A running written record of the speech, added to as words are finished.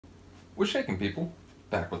What's shaking, people?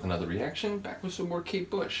 Back with another reaction, back with some more Kate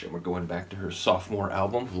Bush, and we're going back to her sophomore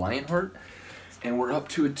album, Lionheart, and we're up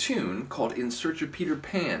to a tune called In Search of Peter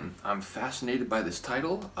Pan. I'm fascinated by this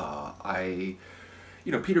title.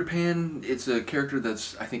 Peter Pan, it's a character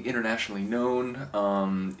that's, I think, internationally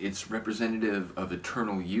known. It's representative of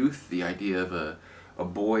eternal youth, the idea of a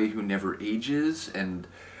boy who never ages, and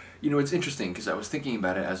it's interesting because I was thinking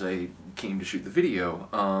about it as I came to shoot the video.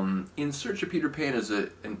 In Search of Peter Pan is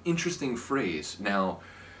an interesting phrase. Now,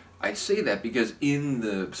 I say that because in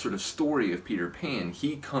the sort of story of Peter Pan,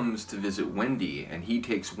 he comes to visit Wendy, and he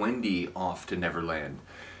takes Wendy off to Neverland.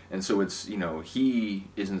 And so it's, he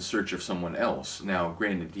is in search of someone else. Now,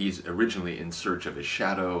 granted, he's originally in search of his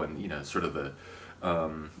shadow and, sort of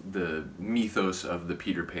the mythos of the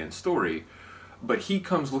Peter Pan story. But he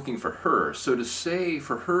comes looking for her. So to say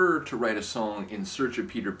for her to write a song in search of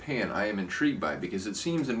Peter Pan, I am intrigued by, because it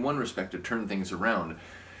seems in one respect to turn things around.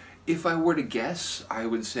 If I were to guess, I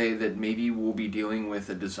would say that maybe we'll be dealing with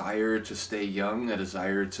a desire to stay young, a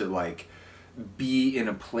desire to be in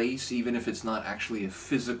a place, even if it's not actually a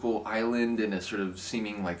physical island in a sort of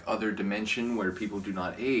seeming like other dimension where people do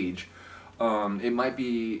not age. It might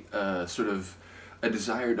be sort of a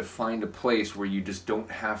desire to find a place where you just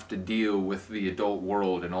don't have to deal with the adult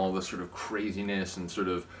world and all the sort of craziness and sort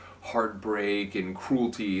of heartbreak and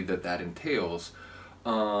cruelty that entails.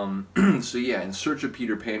 So yeah, In Search of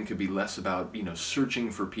Peter Pan could be less about,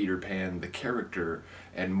 searching for Peter Pan, the character,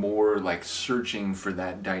 and more like searching for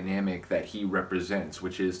that dynamic that he represents,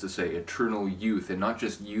 which is to say eternal youth, and not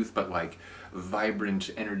just youth, but like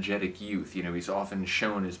vibrant, energetic youth. He's often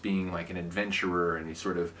shown as being like an adventurer, and he's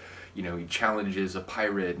sort of, he challenges a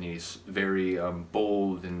pirate, and he's very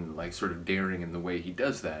bold and like sort of daring in the way he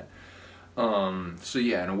does that. So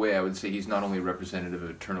yeah, in a way I would say he's not only representative of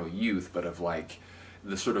eternal youth, but of like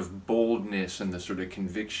the sort of boldness and the sort of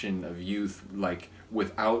conviction of youth, like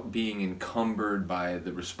without being encumbered by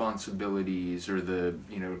the responsibilities or the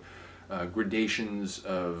gradations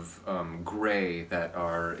of gray that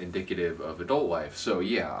are indicative of adult life. So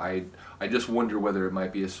yeah, I just wonder whether it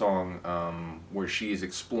might be a song where she's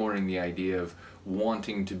exploring the idea of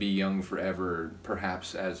wanting to be young forever,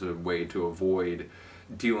 perhaps as a way to avoid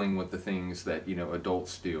dealing with the things that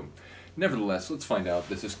adults do. Nevertheless, let's find out.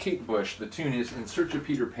 This is Kate Bush. The tune is In Search of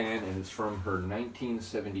Peter Pan, and it's from her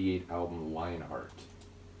 1978 album Lionheart.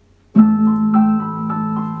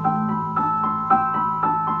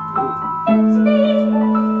 It's been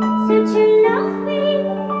such a long week,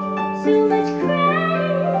 so much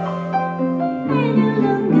crying. I no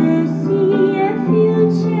longer see a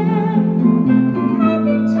future. I've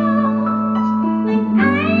been told when I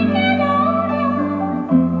get older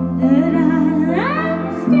that I'll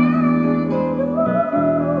understand it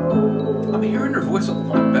all. I'm hearing her voice a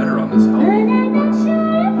lot better on this But album. I'm not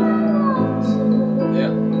sure if I want to.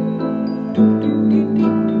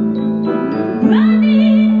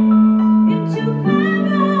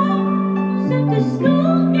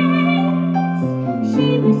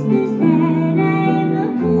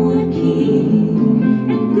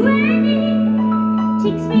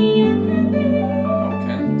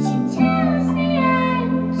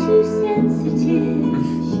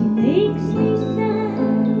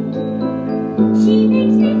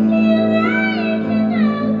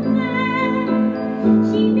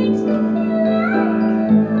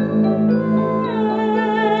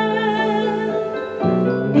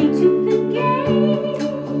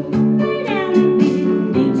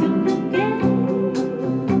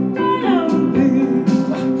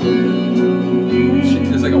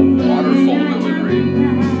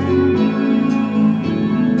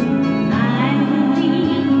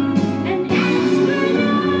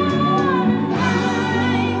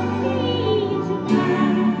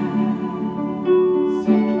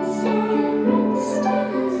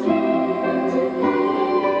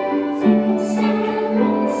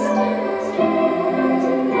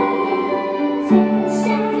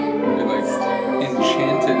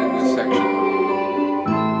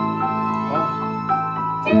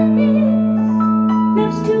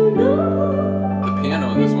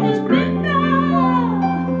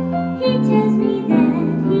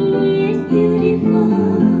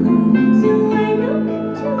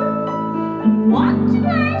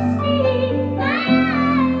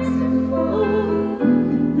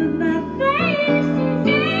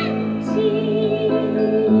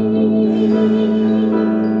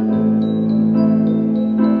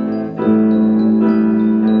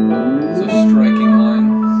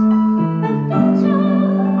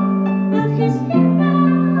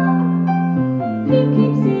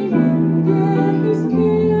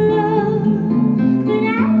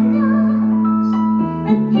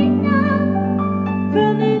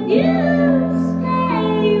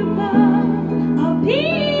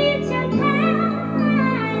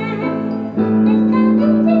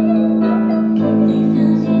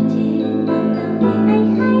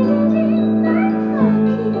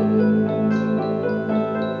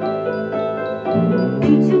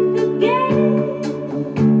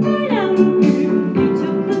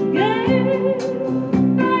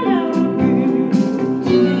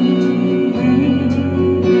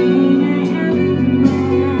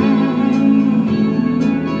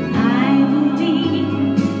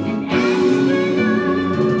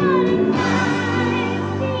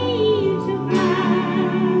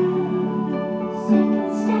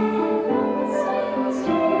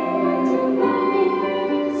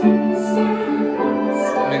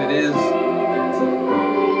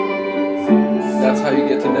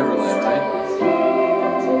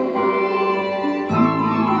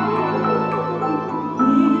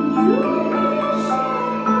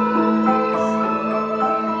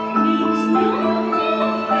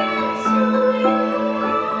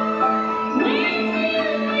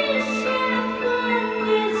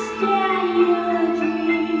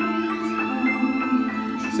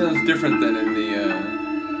 sounds different than in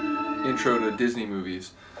the intro to Disney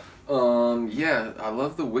movies. Yeah, I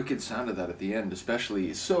love the wicked sound of that at the end,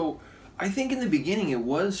 especially. So, I think in the beginning it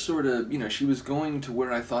was sort of, she was going to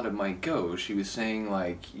where I thought it might go. She was saying,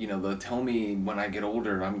 like, they'll tell me when I get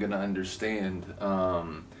older I'm gonna understand.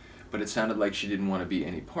 But it sounded like she didn't want to be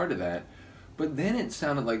any part of that. But then it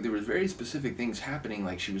sounded like there was very specific things happening,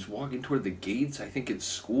 like she was walking toward the gates, I think at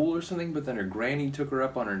school or something, but then her granny took her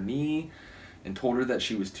up on her knee and told her that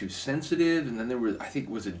she was too sensitive, and then there was, I think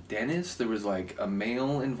it was a dentist, there was like a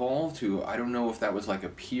male involved who, I don't know if that was like a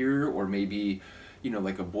peer or maybe,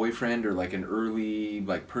 like a boyfriend or like an early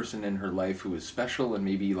like person in her life who was special, and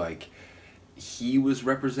maybe like he was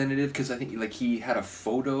representative, because I think like he had a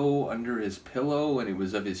photo under his pillow and it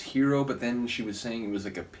was of his hero, but then she was saying it was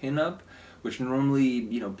like a pinup, which normally,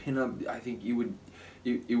 pinup, I think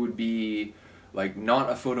it would be like not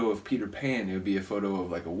a photo of Peter Pan, it would be a photo of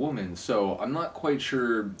like a woman. So I'm not quite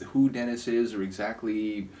sure who Dennis is or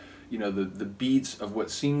exactly, the beats of what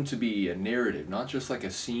seemed to be a narrative, not just like a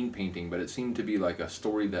scene painting, but it seemed to be like a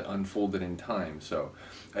story that unfolded in time. So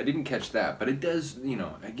I didn't catch that, but it does,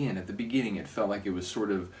 again, at the beginning it felt like it was sort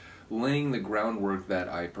of laying the groundwork that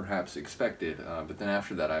I perhaps expected, but then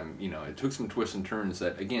after that it took some twists and turns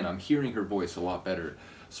that, again, I'm hearing her voice a lot better,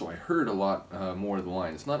 so I heard a lot more of the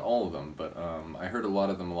lines, not all of them, but I heard a lot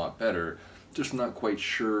of them a lot better, just not quite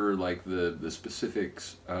sure like the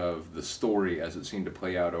specifics of the story as it seemed to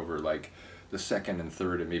play out over like the second and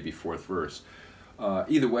third and maybe fourth verse.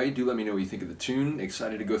 Either way, do let me know what you think of the tune.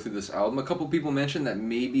 Excited to go through this album. A couple people mentioned that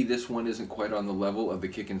maybe this one isn't quite on the level of the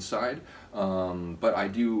Kick Inside, but I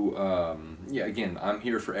do, yeah, again, I'm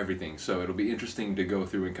here for everything, so it'll be interesting to go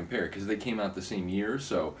through and compare, because they came out the same year,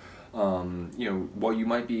 so, while you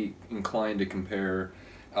might be inclined to compare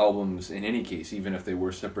albums in any case, even if they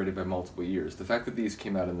were separated by multiple years, the fact that these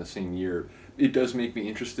came out in the same year, it does make me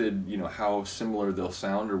interested, how similar they'll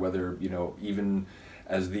sound, or whether, even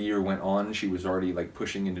as the year went on, she was already like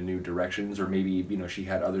pushing into new directions, or maybe, she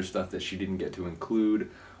had other stuff that she didn't get to include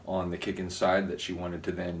on the Kick Inside that she wanted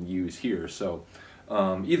to then use here. So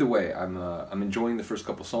either way, I'm enjoying the first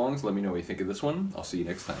couple songs. Let me know what you think of this one. I'll see you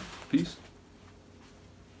next time. Peace.